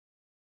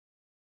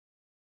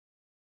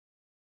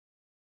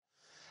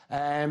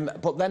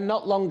But then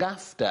not long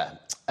after,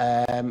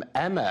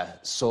 Emma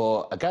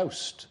saw a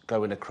ghost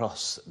going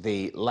across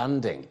the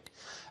landing.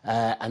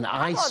 And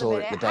I saw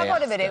it the day after. Hang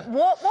on a minute.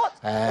 What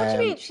do you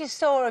mean she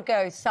saw a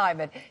ghost,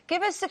 Simon?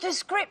 Give us a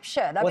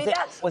description. I mean,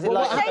 was it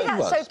like you say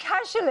that so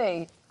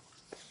casually.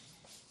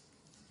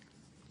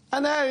 I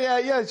know,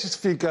 yeah, just a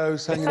few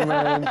ghosts hanging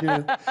around, you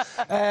know.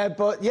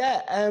 But,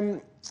 yeah,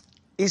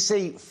 you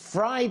see,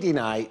 Friday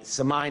nights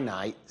are my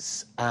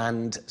nights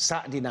and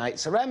Saturday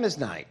nights are Emma's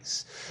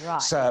nights.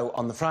 Right. So,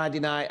 on the Friday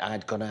night,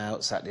 I'd gone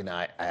out, Saturday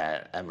night,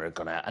 Emma had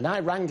gone out. And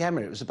I rang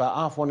Emma, it was about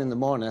 1:30 in the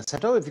morning. I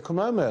said, oh, have you come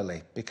home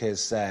early?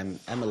 Because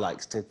Emma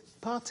likes to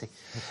party.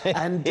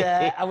 And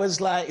I was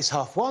like, it's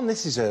 1:30,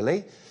 this is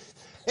early.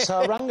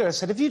 So I rang her, I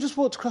said, have you just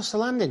walked across the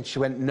landing? She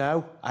went,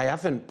 no, I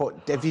haven't,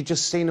 but have you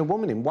just seen a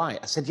woman in white?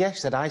 I said, yes.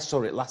 She said, I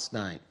saw it last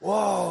night.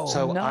 Whoa,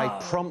 So I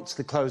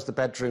promptly closed the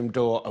bedroom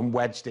door and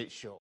wedged it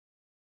shut.